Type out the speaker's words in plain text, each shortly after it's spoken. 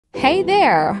Hey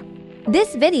there!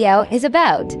 This video is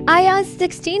about iOS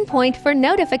 16 for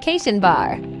notification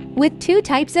bar with 2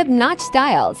 types of notch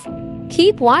styles.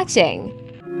 Keep watching!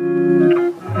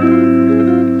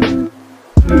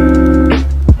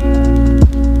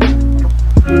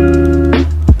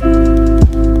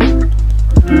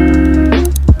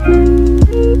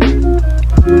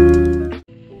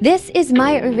 This is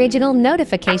my original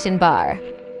notification bar.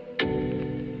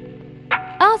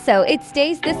 Also, it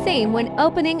stays the same when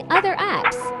opening other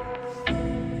apps.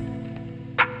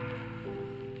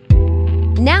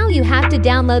 Now you have to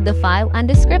download the file and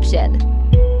description.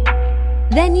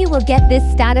 Then you will get this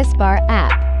status bar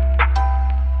app.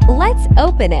 Let's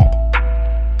open it.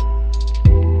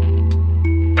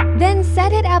 Then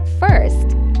set it up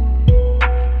first.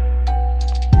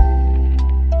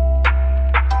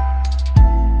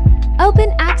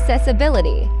 Open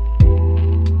accessibility.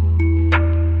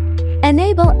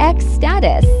 Enable X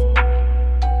status.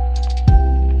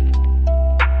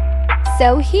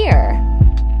 So here,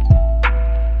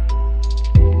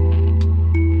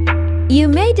 you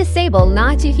may disable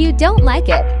notch if you don't like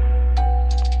it.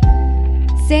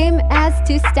 Same as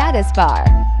to status bar.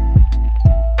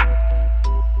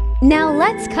 Now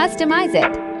let's customize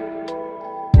it.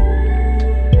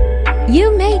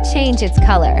 You may change its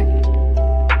color.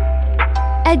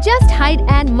 Adjust height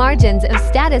and margins of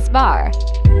status bar.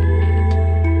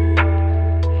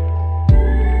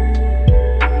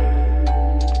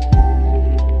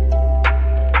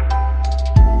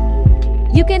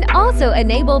 You can also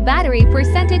enable battery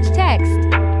percentage text.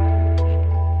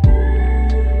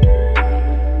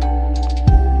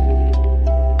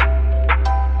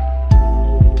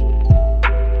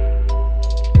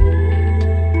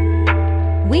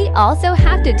 We also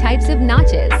have 2 types of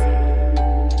notches.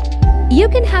 You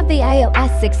can have the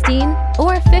iOS 16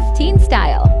 or 15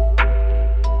 style.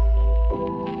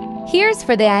 Here's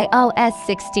for the iOS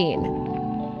 16.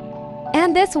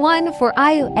 And this one for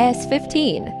iOS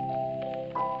 15.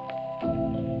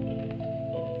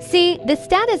 See, the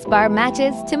status bar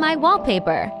matches to my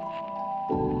wallpaper.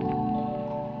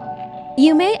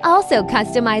 You may also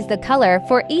customize the color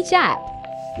for each app.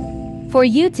 For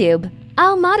YouTube,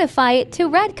 I'll modify it to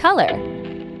red color.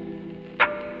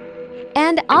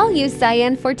 And I'll use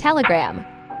cyan for Telegram.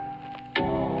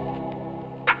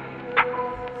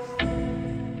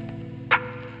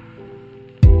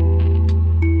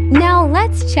 Now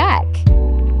let's check.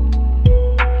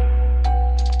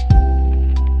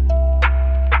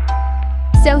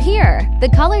 So here, the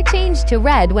color changed to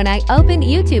red when I opened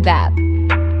YouTube app.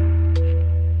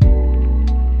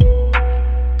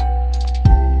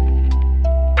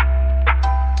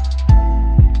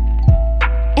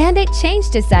 And it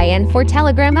changed to cyan for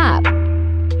Telegram app.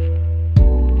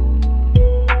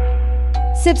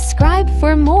 Subscribe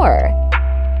for more.